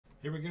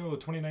Here we go,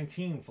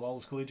 2019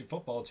 Flawless Collegiate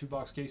Football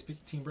 2-box case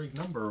team break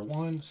number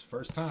 1.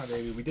 First time,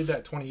 baby. We did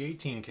that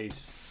 2018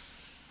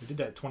 case. We did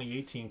that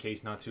 2018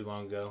 case not too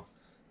long ago.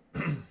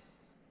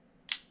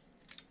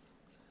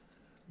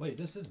 Wait,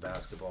 this is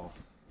basketball.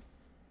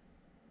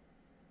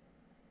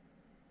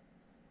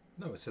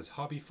 No, it says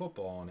hobby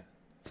football on it.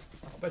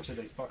 I bet you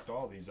they fucked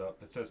all these up.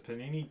 It says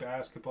Panini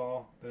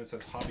basketball, then it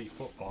says hobby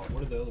football. What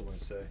did the other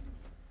ones say?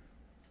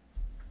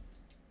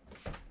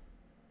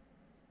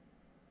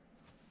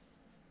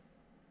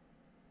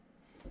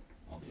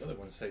 All the other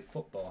ones say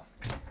football.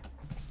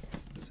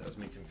 This has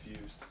me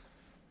confused.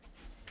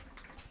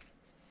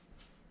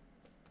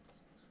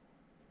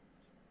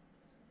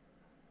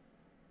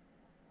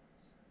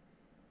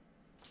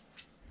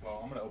 Well,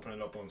 I'm going to open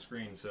it up on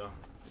screen, so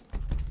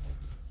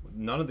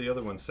none of the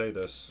other ones say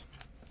this.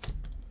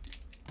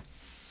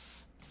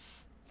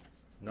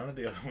 None of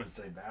the other ones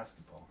say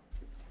basketball.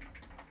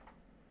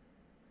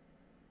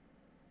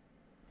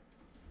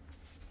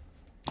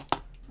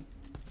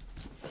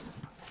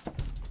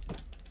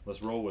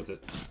 Let's roll with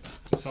it.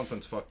 If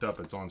something's fucked up,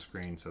 it's on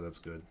screen, so that's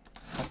good.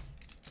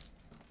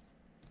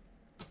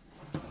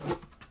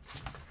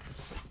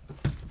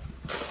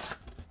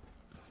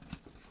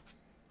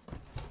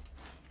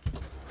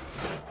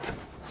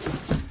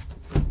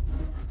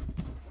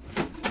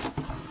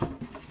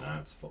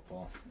 That's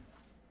football.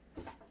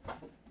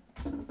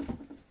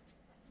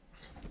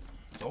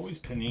 It's always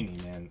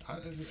Panini, man.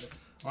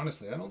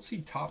 Honestly, I don't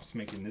see Topps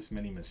making this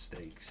many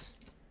mistakes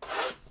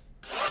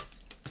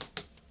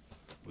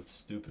with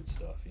stupid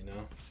stuff, you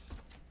know?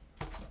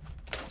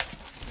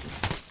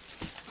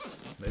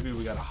 Maybe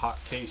we got a hot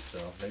case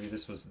though. Maybe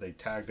this was, they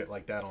tagged it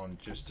like that on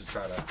just to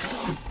try to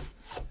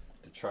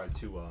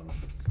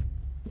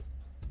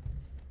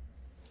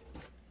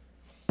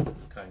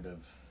kind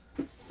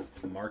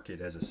of mark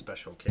it as a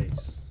special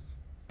case,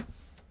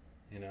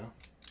 you know?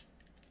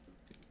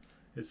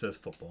 It says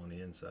football on the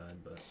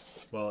inside, but,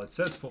 well, it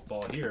says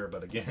football here,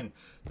 but again,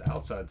 the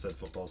outside said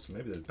football, so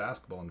maybe there's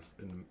basketball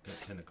in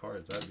the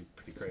cards. That'd be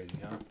pretty crazy,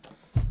 huh?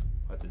 I'll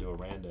have to do a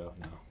rando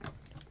now.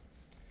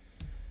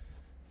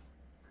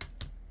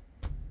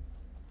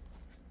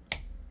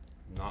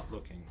 Not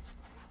looking.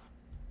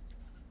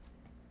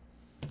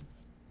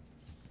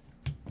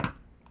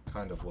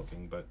 Kind of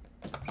looking, but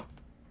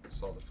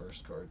saw the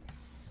first card.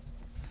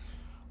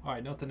 All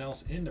right, nothing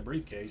else in the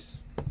briefcase.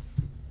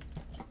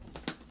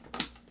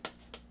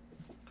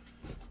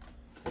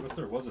 What if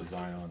there was a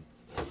Zion?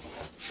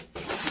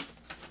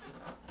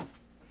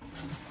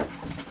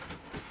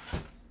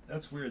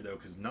 That's weird though,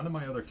 because none of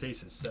my other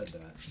cases said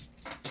that.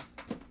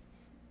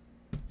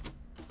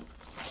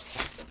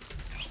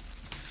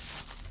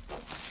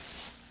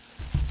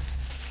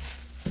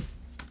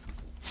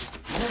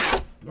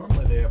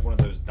 Normally they have one of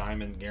those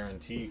diamond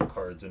guarantee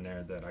cards in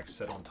there that I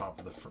set on top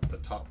of the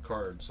top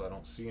card, so I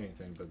don't see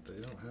anything, but they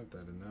don't have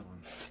that in that one.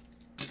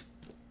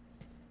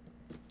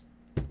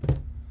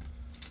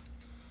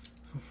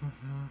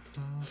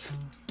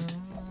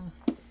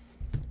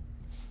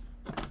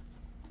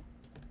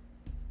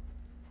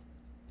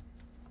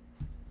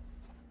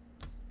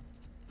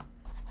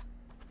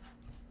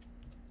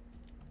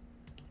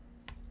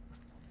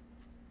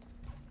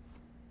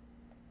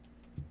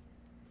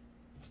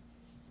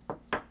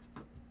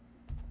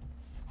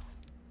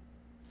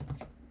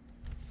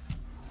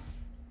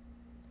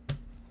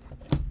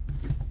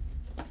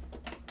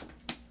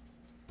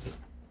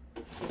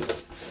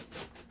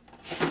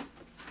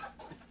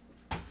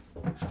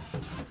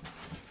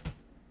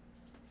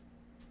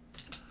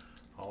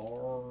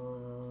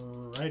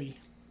 Alrighty.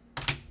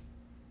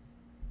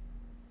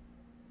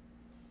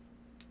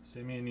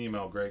 Send me an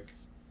email, Greg.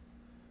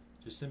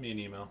 Just send me an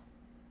email.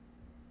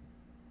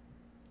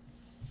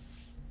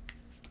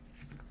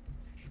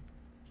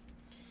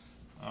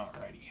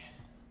 Alrighty.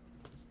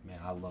 Man,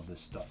 I love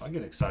this stuff. I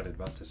get excited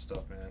about this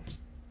stuff, man.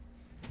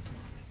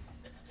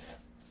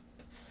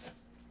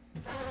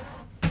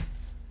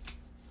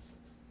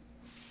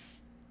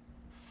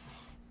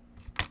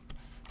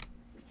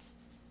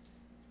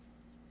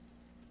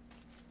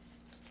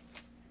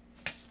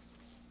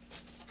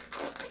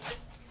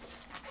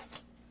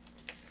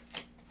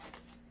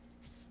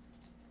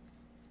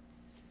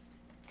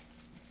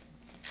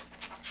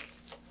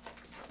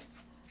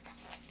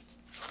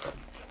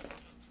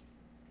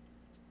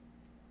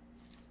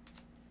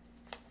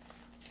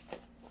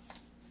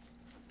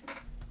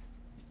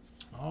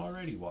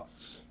 Alrighty,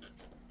 Watts.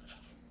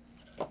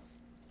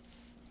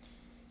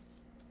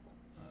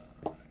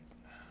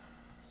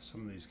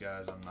 Some of these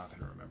guys, I'm not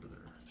going to remember their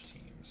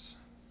teams.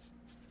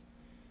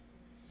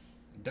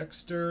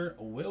 Dexter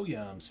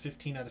Williams,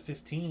 15 out of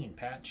 15,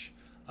 patch.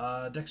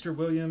 Dexter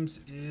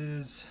Williams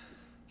is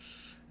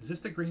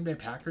this the Green Bay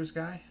Packers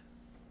guy?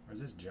 Or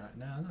is this Giants?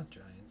 No, not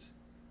Giants.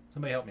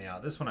 Somebody help me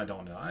out. This one I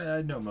don't know.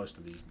 I know most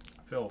of these.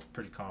 I feel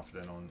pretty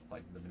confident on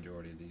like the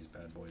majority of these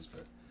bad boys,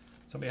 but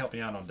somebody help me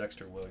out on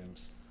Dexter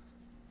Williams.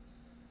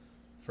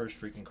 First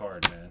freaking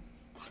card, man.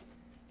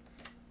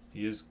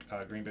 He is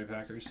Green Bay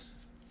Packers.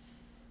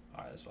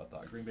 All right, that's what I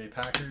thought. Green Bay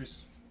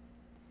Packers.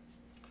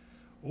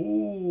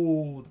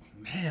 Oh,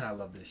 man, I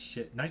love this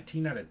shit.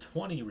 19 out of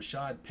 20,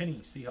 Rashad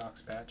Penny,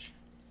 Seahawks patch.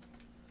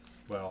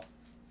 Well,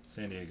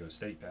 San Diego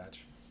State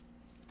patch.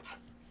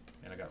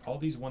 And I got all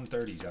these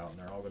 130s out, and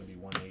they're all going to be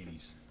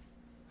 180s.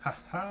 Ha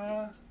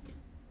ha!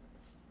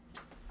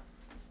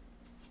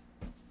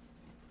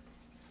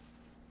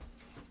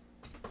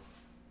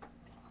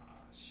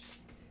 Ah, shit.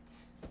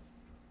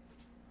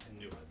 I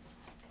knew it.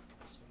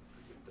 I was going to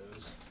forget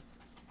those.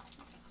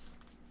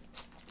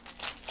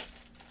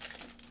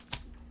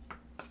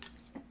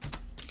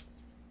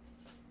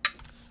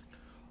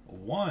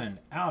 1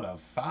 out of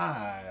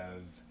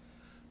 5.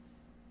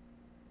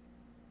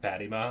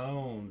 Patty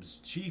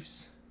Mahomes,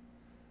 Chiefs.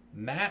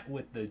 Matt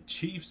with the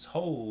Chiefs.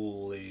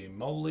 Holy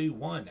moly.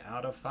 1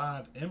 out of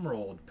 5.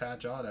 Emerald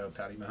patch auto,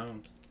 Patty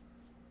Mahomes.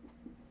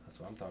 That's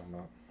what I'm talking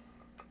about.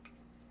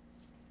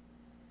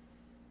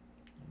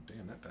 Oh,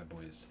 damn, that bad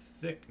boy is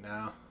thick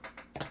now.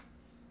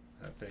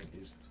 That thing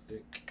is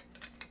thick.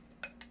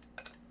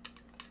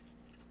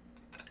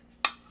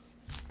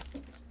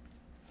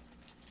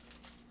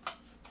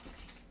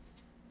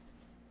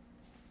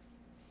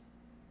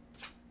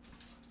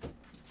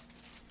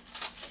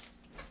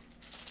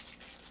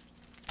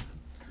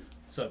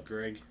 What's up,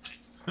 Greg?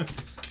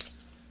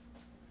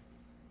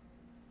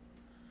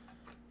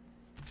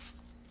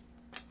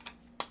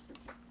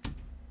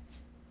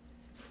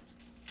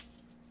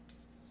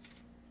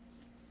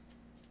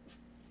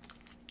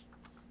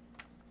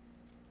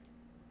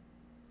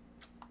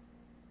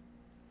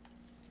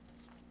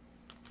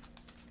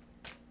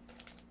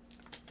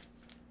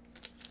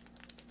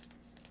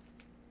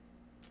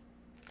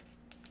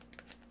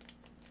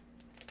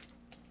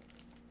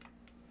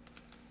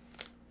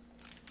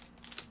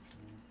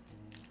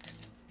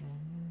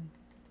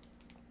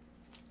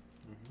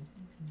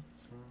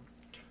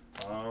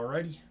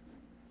 Alrighty,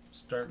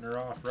 starting her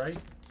off right.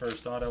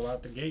 First auto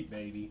out the gate,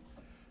 baby.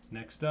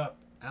 Next up,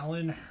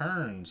 Alan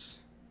Hearns.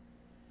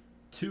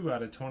 2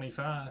 out of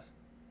 25.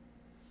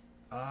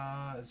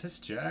 Is this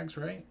Jags,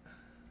 right?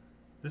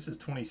 This is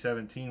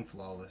 2017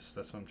 flawless.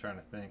 That's what I'm trying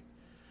to think.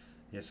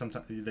 Yeah,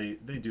 sometimes they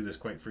do this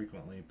quite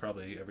frequently.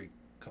 Probably every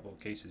couple of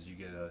cases you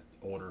get a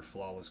older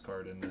flawless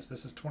card in this.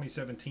 This is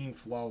 2017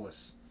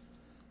 flawless.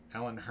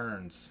 Alan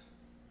Hearns.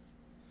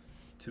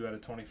 2 out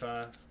of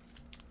 25.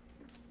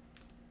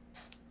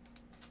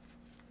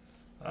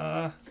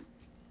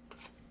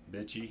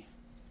 Bitchy.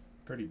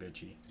 Pretty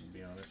bitchy, to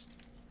be honest.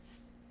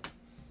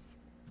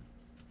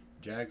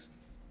 Jags.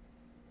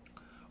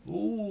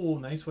 Ooh,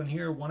 nice one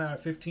here. 1 out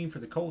of 15 for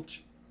the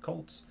Colts.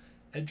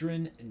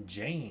 Edrin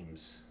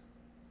James.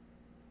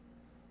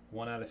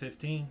 1 out of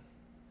 15.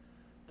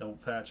 Double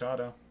patch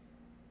auto.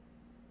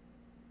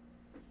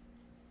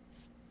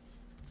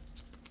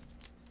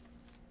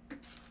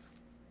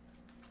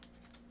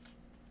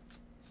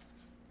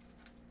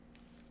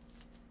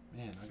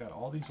 Man, I got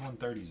all these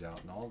 130s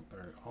out, and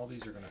all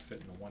these are going to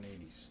fit in the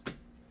 180s.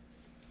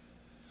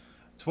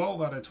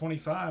 12 out of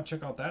 25.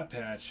 Check out that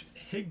patch.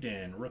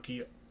 Higdon,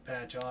 rookie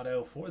patch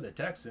auto for the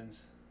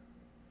Texans.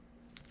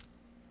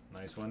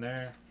 Nice one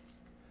there.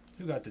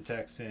 Who got the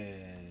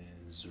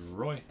Texans?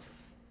 Roy.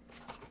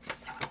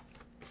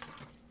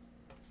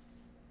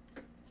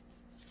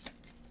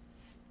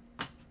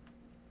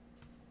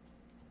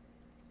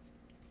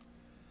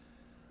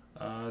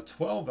 Uh,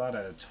 12 out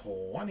of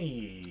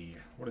 20.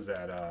 What is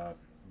that?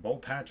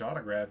 Bold patch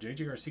autograph.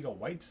 J.J. Arcega,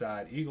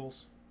 Whiteside,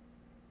 Eagles.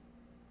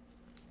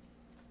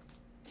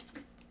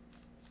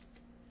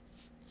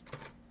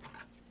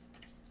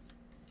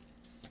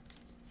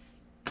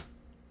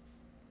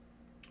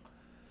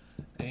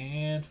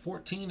 And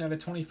 14 out of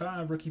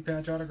 25. Rookie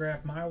patch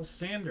autograph. Miles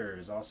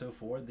Sanders, also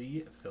for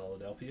the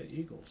Philadelphia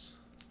Eagles.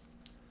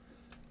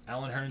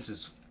 Alan Hearns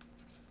is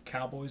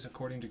Cowboys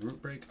according to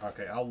Group Break.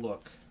 Okay, I'll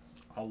look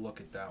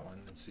at that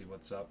one and see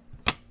what's up.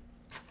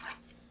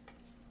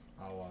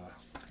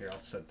 I'll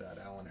set that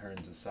Alan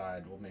Hearns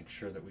aside. We'll make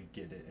sure that we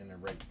get it in the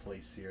right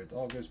place here. It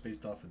all goes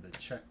based off of the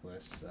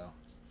checklist, so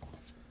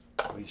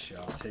we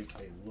shall take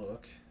a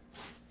look.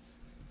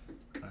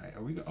 All right,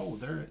 are we? Oh,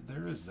 there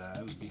is that.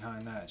 It was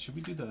behind that. Should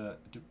we do the?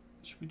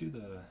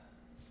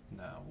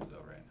 No, we'll go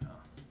right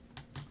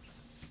now.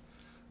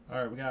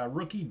 All right, we got a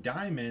rookie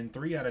diamond,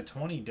 3 out of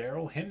 20.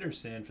 Darrell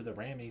Henderson for the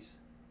Rams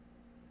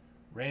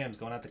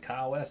going out to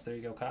Kyle West. There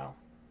you go, Kyle.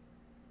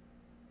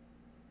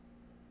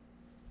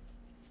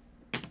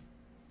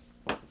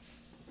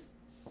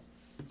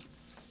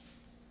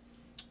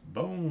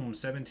 Boom,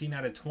 17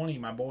 out of 20.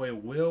 My boy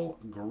Will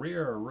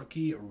Greer,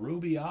 rookie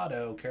Ruby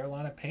Auto,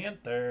 Carolina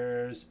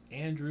Panthers,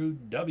 Andrew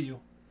W.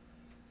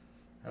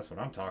 That's what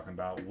I'm talking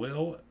about.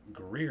 Will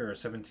Greer,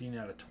 17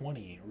 out of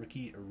 20,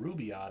 rookie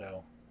Ruby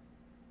Auto,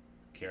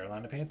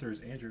 Carolina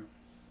Panthers, Andrew.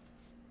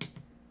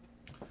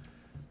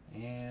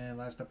 And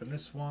last up in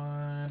this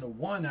one,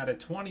 1 out of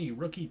 20,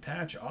 rookie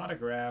patch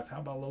autograph.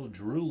 How about a little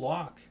Drew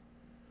Lock?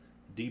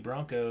 D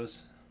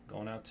Broncos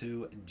going out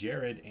to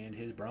Jared and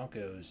his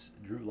Broncos.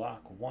 Drew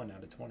Lock, 1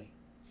 out of 20.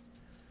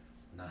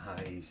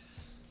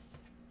 Nice.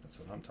 That's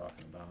what I'm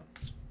talking about.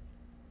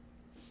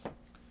 All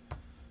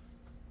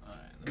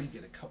right, let me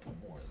get a couple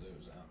more of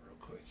those out real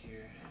quick. quick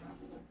here.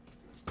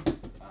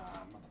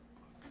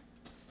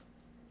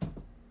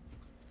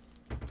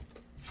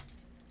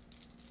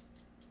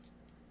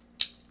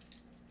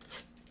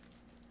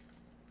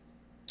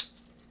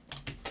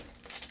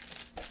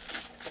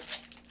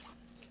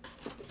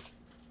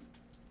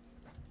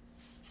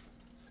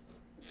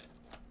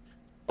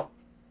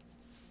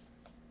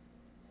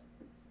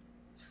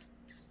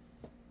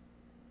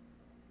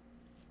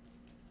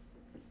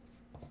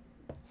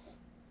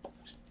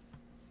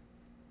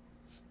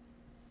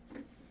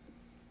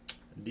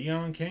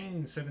 Deion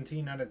Kane,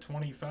 17 out of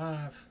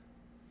 25.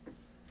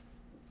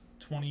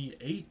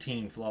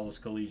 2018 Flawless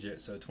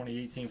Collegiate. So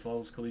 2018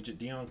 Flawless Collegiate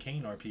Deion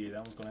Kane RPA. That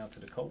one's going out to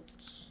the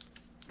Colts.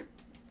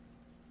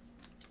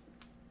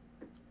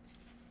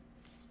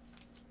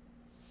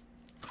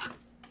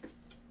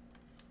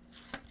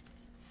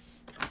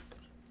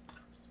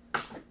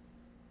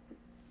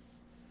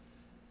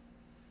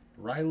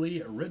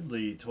 Riley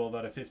Ridley, 12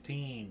 out of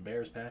 15.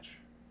 Bears patch.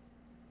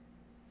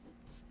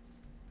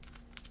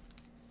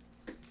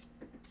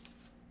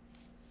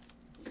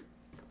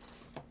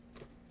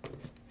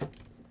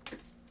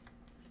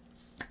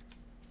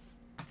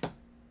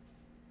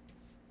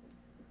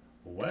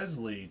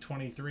 Wesley,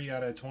 23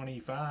 out of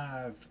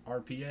 25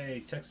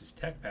 RPA. Texas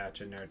Tech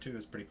patch in there too.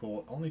 It's pretty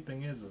cool. Only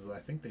thing is I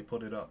think they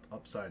put it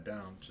upside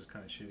down, which is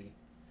kind of shitty.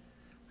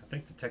 I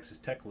think the Texas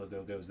Tech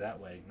logo goes that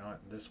way, not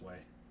this way.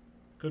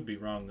 Could be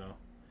wrong though.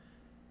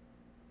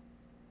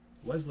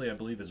 Wesley, I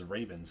believe, is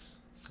Ravens.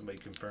 Somebody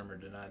confirm or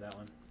deny that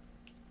one.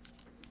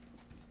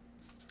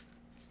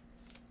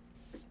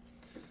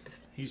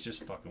 He's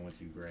just fucking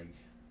with you, Greg.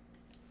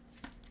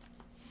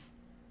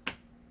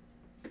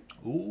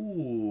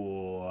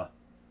 Ooh.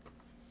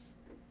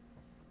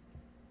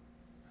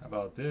 How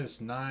about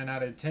this? 9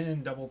 out of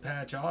 10 double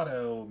patch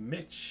auto.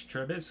 Mitch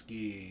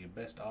Trubisky.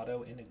 Best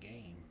auto in the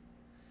game.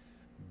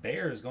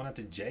 Bears going out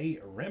to Jay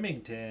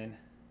Remington.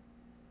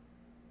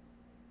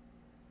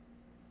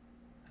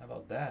 How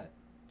about that?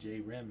 Jay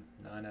Rim.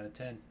 9 out of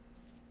 10.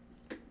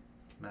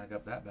 Mag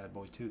up that bad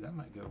boy too. That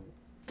might go,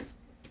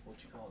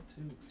 what you call it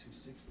too?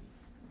 260.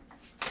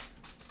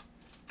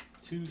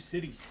 2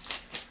 City.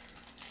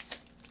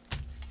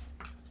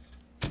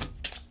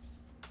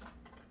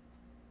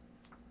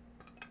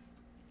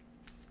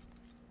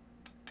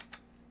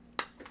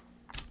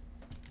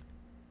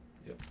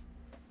 Yep.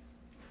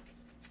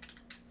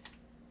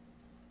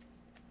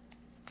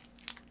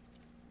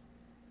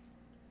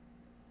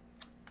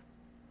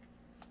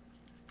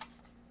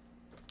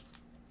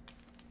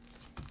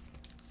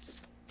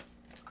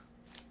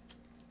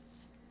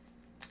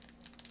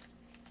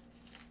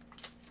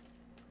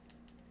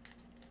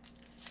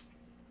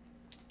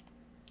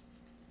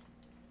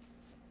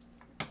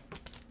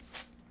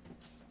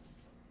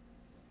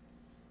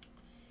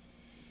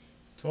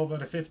 $12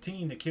 out of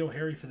 15 to kill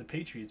Harry for the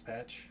Patriots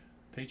patch.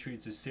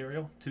 Patriots is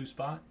cereal, 2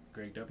 spot.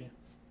 Greg W.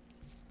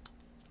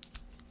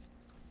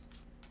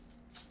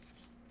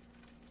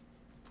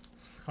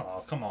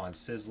 Oh, come on,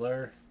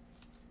 Sizzler.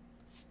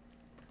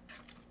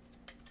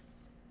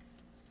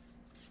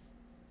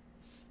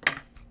 Man,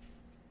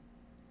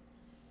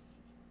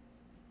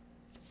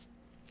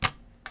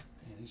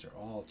 these are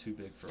all too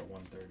big for a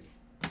 130.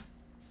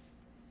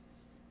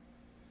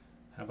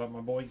 How about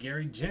my boy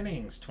Gary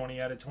Jennings, 20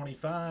 out of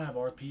 25,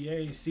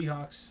 RPA,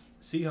 Seahawks.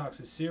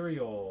 Seahawks is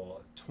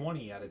cereal,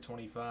 20 out of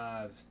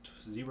 25,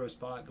 0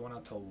 spot, going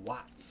out to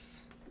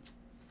Watts.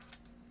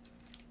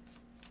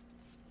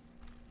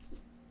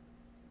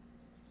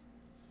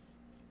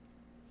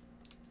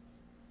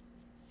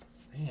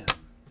 Damn.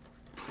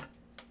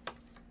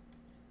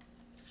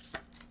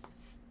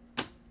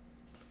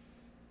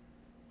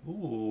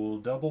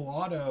 Ooh, double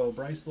auto.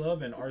 Bryce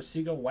Love and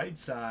Arcega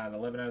Whiteside.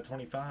 11 out of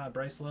 25.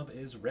 Bryce Love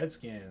is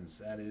Redskins.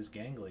 That is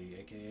Gangly,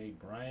 a.k.a.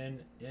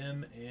 Brian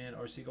M. And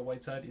Arcega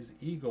Whiteside is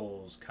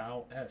Eagles.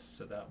 Kyle S.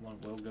 So that one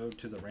will go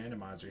to the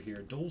randomizer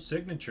here. Dual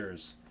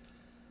signatures.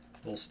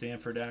 Little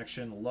Stanford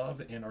action.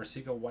 Love and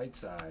Arcega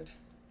Whiteside.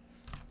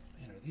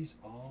 Man, are these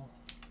all...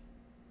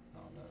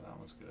 Oh, no, that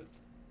one's good.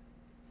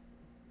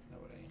 No,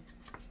 it ain't.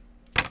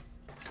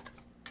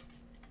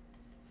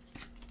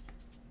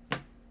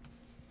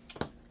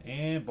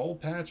 And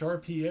bold patch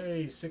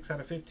RPA, 6 out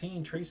of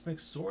 15. Trace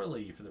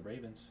McSorley for the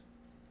Ravens.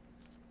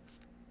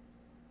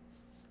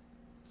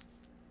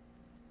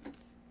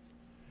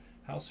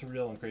 How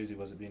surreal and crazy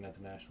was it being at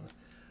the National?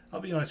 I'll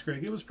be honest,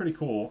 Greg, it was pretty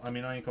cool. I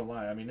mean, I ain't gonna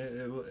lie. I mean,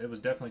 it was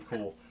definitely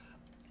cool.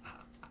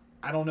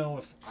 I don't know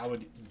if I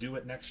would do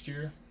it next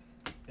year.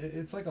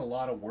 It's like a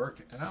lot of work,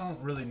 and I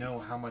don't really know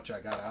how much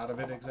I got out of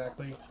it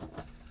exactly.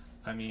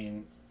 I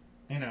mean,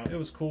 you know, it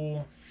was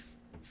cool.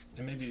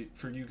 And maybe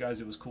for you guys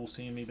it was cool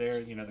seeing me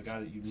there, you know, the guy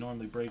that you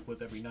normally break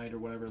with every night or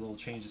whatever, a little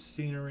change of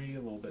scenery, a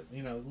little bit,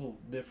 you know, a little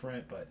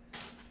different, but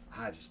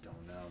I just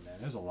don't know, man.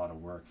 There's a lot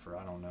of work for,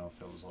 I don't know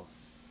if it was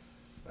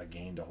I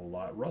gained a whole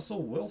lot.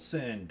 Russell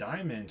Wilson,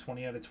 Diamond,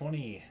 20 out of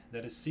 20.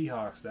 That is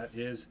Seahawks. That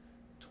is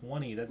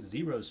 20. That's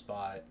 0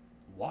 spot.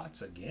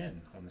 Watts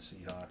again on the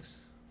Seahawks.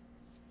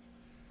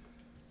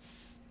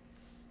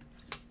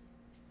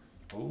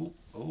 Oh,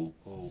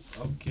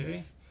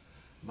 okay.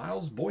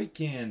 Miles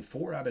Boykin,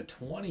 4 out of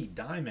 20,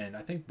 diamond.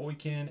 I think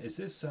Boykin, is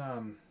this,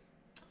 I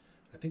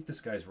think this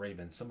guy's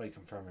Ravens. Somebody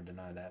confirm or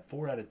deny that.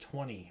 4 out of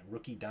 20,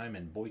 rookie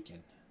diamond,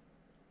 Boykin.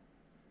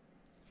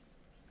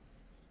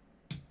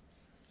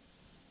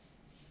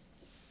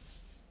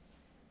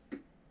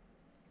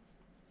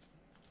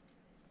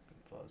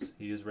 Fuzz.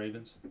 He is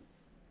Ravens.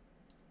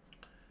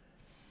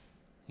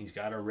 He's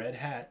got a red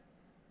hat.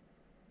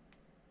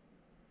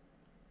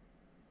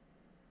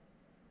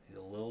 He's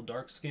a little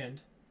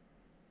dark-skinned.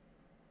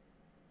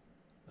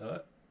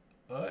 Oh.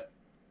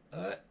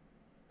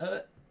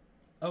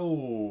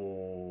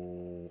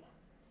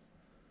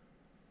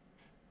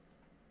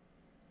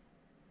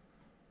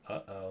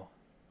 Uh-oh.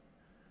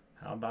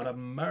 How about a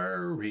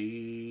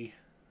Murray?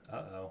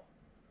 Uh-oh.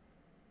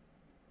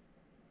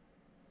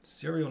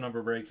 Serial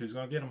number break. Who's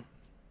going to get him?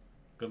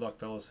 Good luck,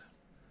 fellas.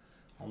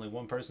 Only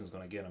one person's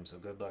going to get him, so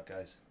good luck,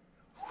 guys.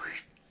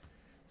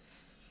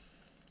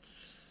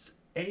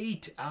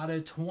 8 out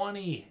of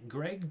 20.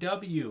 Greg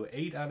W.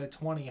 8 out of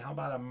 20. How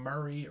about a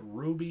Murray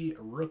Ruby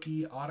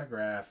rookie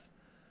autograph?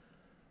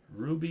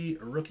 Ruby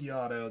rookie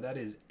auto. That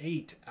is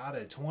 8 out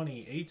of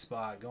 20. 8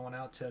 spot going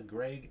out to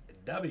Greg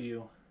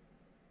W.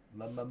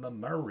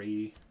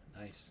 Murray.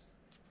 Nice.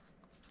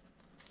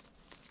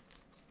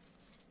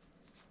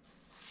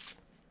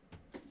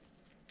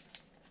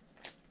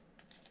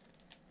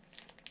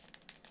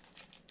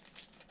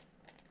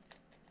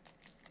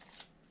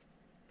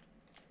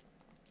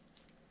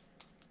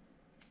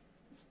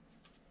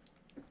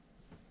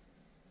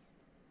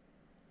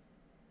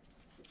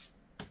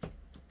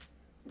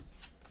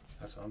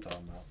 That's what I'm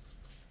talking about.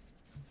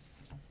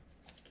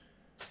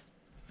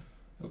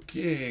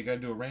 Okay, got to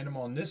do a random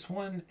on this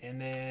one, and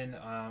then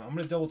I'm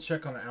gonna double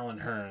check on the Allen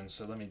Hearns.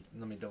 So let me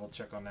double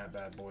check on that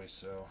bad boy.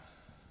 So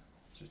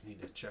just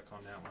need to check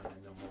on that one,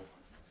 and then we'll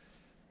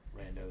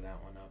rando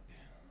that one up.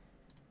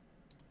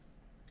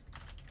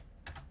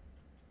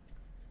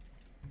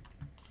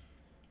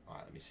 All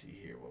right, let me see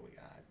here what we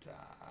got.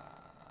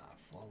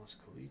 Flawless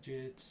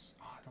Collegiates.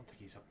 Oh, I don't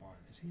think he's up on.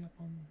 Is he up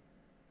on?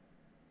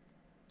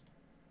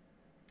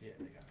 Yeah,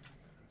 they got it.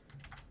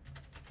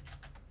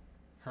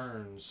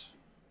 Hearns.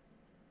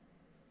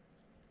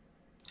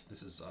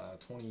 This is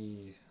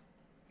 20.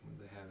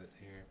 They have it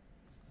here.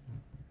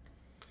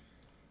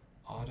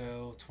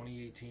 Auto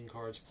 2018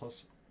 cards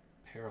plus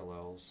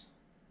parallels.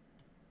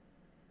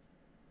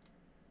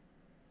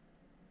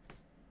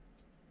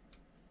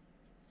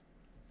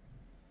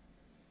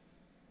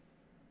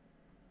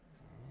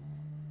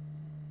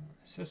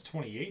 It says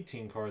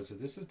 2018 cards, but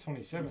this is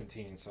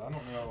 2017, so I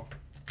don't know.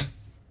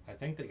 I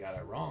think they got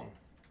it wrong.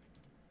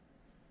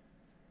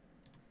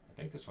 I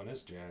think this one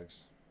is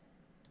Jags.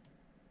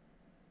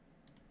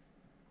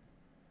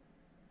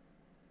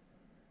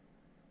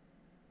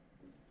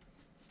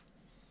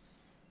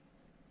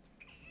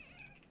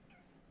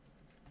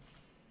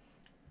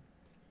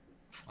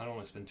 I don't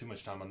want to spend too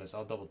much time on this.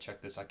 I'll double check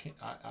this. I can't.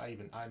 I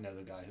know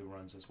the guy who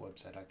runs this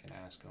website. I can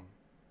ask him.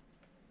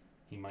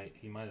 He might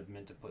have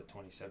meant to put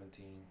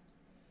 2017.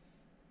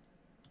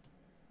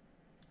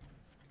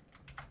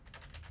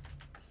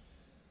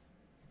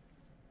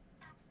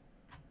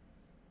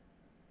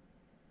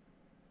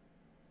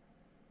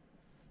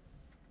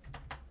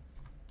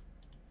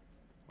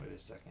 Wait a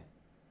second.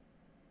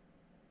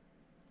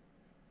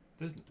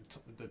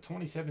 The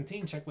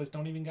 2017 checklist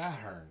don't even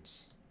got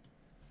Hearns.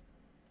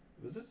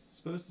 Was this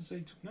supposed to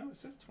say... No, it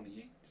says 28.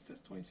 It says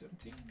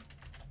 2017.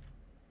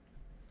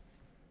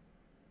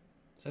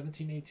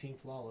 17-18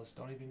 flawless.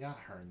 Don't even got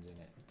Hearns in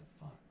it. What the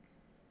fuck?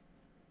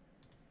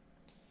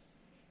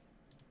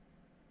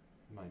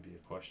 Might be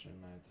a question.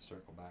 I have to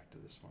circle back to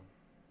this one.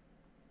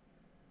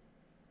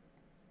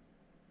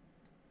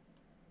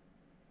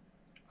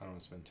 I don't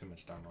want to spend too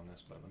much time on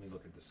this, but let me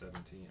look at the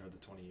 17 or the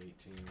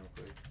 2018 real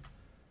quick.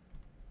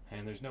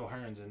 And there's no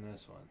Hearns in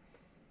this one.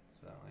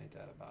 So ain't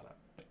that about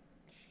it?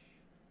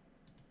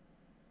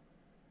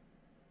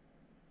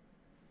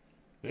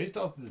 Based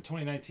off of the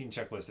 2019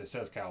 checklist, it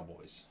says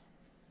Cowboys.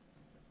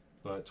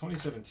 But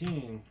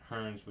 2017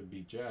 Hearns would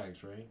be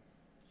Jags, right?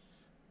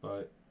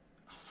 But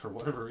for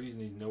whatever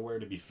reason, he's nowhere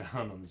to be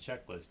found on the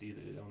checklist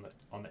either.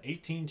 On the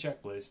 18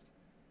 checklist,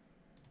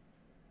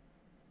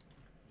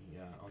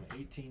 yeah, on the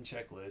 18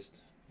 checklist,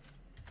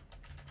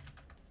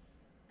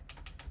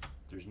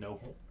 there's no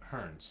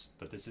Hearns.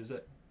 But this is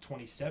a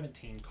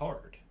 2017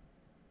 card.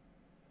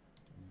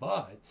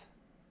 But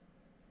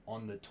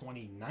on the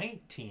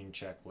 2019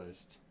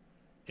 checklist,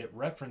 it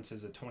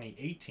references a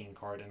 2018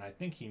 card, and I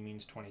think he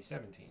means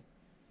 2017.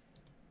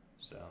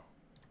 So,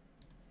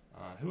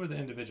 who are the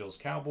individuals?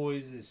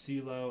 Cowboys is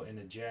CeeLo, and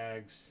the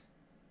Jags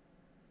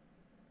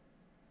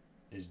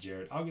is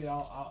Jared.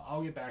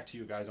 I'll get back to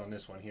you guys on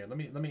this one here. Let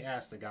me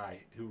ask the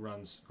guy who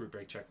runs Group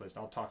Break Checklist.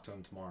 I'll talk to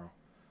him tomorrow.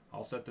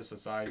 I'll set this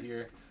aside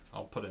here.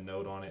 I'll put a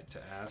note on it to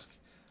ask.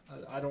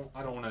 I don't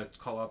want to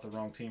call out the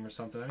wrong team or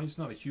something. I mean, it's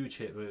not a huge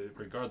hit, but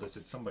regardless,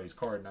 it's somebody's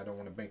card, and I don't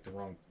want to make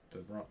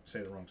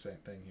say the wrong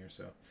thing here.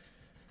 So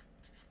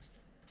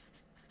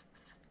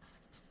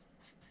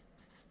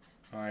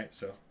All right,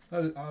 so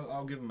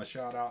I'll give him a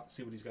shout out,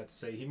 see what he's got to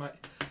say. He might,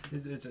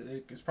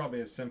 it's probably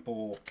as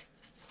simple,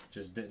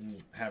 just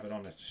didn't have it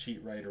on the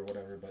sheet right or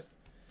whatever. But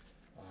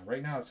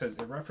right now it says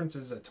it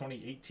references a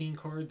 2018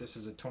 card. This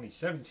is a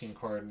 2017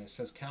 card, and it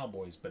says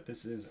Cowboys. But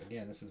this is,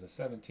 again, this is a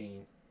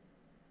 17,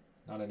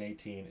 not an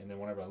 18. And then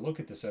whenever I look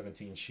at the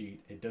 17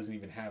 sheet, it doesn't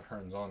even have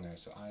Hearns on there.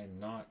 So I am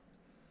not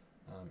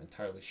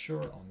entirely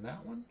sure on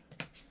that one.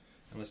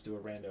 And let's do a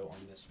rando on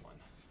this one.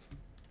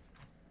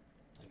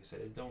 Like I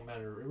said, it don't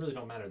matter. It really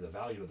don't matter the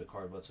value of the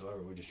card whatsoever.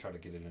 We just try to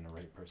get it in the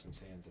right person's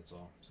hands. That's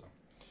all. So,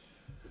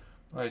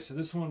 all right. So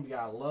this one we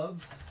got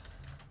Love.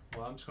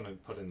 Well, I'm just gonna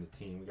put in the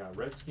team. We got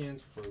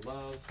Redskins for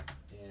Love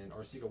and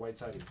Arcega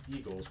Whiteside and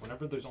Eagles.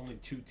 Whenever there's only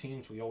 2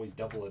 teams, we always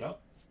double it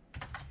up.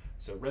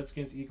 So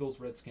Redskins, Eagles,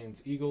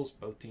 Redskins, Eagles.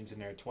 Both teams in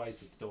there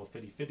twice. It's still a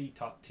 50-50.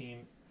 Top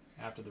team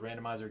after the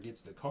randomizer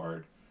gets the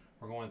card.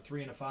 We're going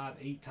 3 and a 5,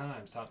 8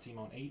 times. Top team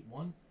on 8.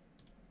 1,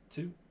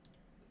 2,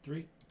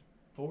 3,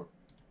 4,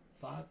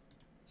 5,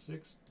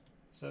 6,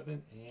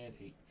 7, and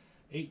 8.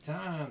 8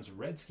 times,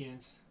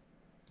 Redskins.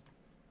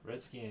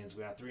 Redskins,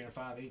 we got 3 and a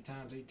 5, 8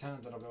 times, 8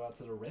 times. That'll go out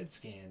to the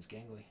Redskins,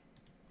 gangly.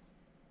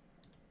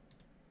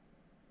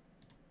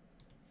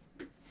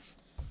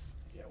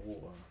 Yeah,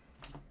 we'll,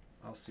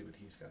 I'll see what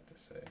he's got to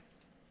say.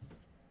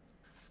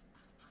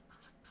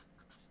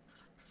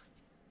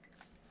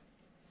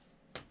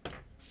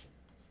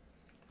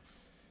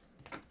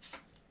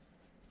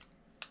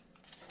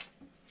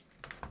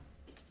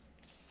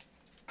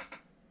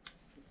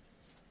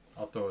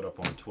 I'll throw it up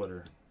on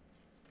Twitter,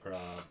 or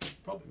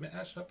probably,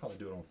 actually I'll probably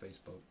do it on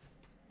Facebook.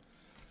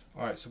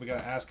 All right, so we got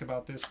to ask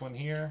about this one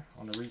here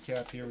on the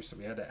recap here. So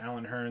we had the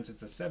Allen Hearns.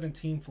 It's a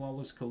 17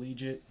 flawless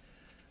collegiate,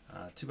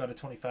 2 out of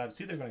 25. It's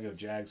either going to go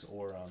Jags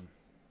or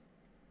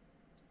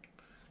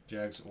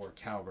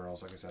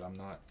Cowgirls. Like I said, I'm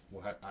not.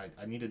 I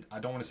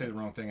don't want to say the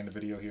wrong thing in the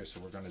video here, so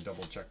we're going to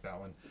double check that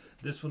one.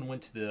 This one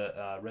went to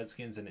the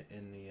Redskins in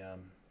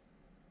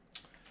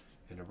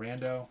the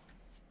rando.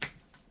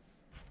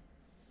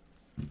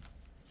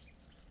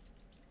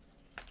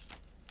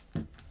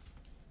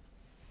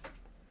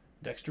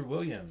 Dexter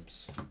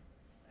Williams,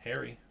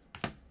 Harry,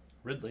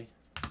 Ridley,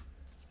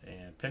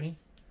 and Penny.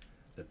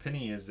 The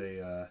Penny is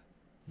a,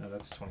 no,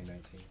 that's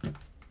 2019.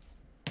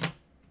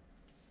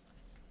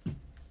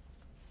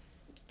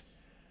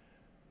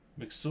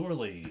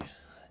 McSorley,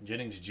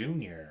 Jennings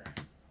Jr.,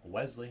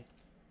 Wesley,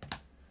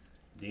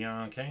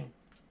 Deion Kane,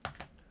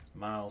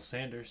 Miles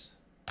Sanders,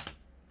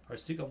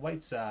 Arcega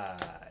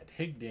Whiteside,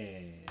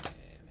 Higdon,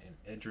 and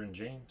Edgerrin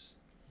James.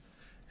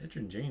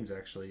 Edgerrin James,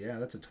 actually, yeah,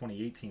 that's a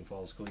 2018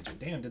 Flawless Collegiate.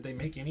 Damn, did they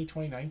make any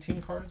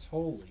 2019 cards?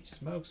 Holy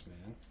smokes,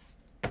 man.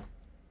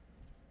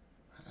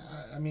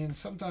 I mean,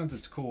 sometimes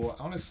it's cool.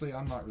 Honestly,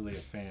 I'm not really a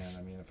fan.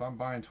 I mean, if I'm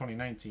buying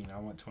 2019, I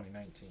want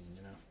 2019,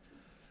 you know.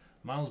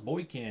 Miles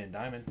Boykin,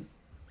 Diamond.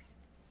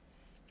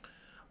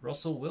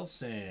 Russell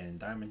Wilson,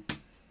 Diamond.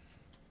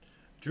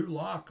 Drew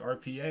Lock,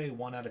 RPA,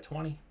 1 out of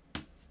 20.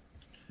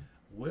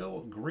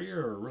 Will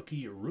Greer,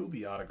 Rookie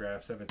Ruby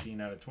Autograph,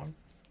 17 out of 20.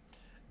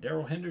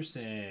 Darrell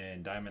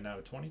Henderson, Diamond out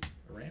of 20,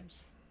 Rams.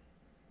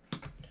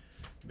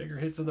 Bigger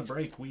hits of the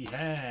break, we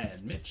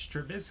had Mitch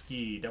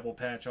Trubisky, Double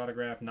Patch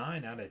Autograph,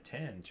 9 out of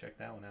 10. Check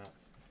that one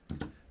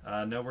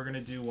out. No, we're going to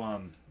do,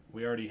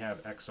 we already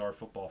have XR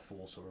Football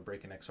full, so we're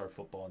breaking XR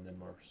Football, and then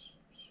we're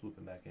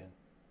swooping back in.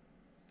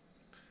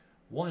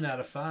 1 out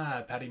of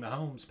 5, Patty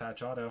Mahomes,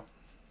 Patch Auto.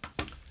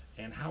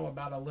 And how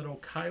about a little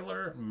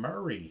Kyler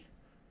Murray,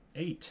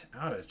 8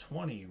 out of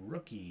 20,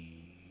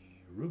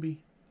 Rookie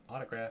Ruby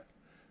Autograph.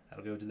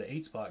 That'll go to the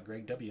 8 spot,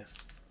 Greg W.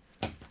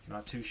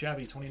 Not too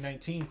shabby.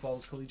 2019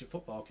 Flawless Collegiate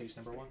Football, case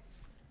number 1.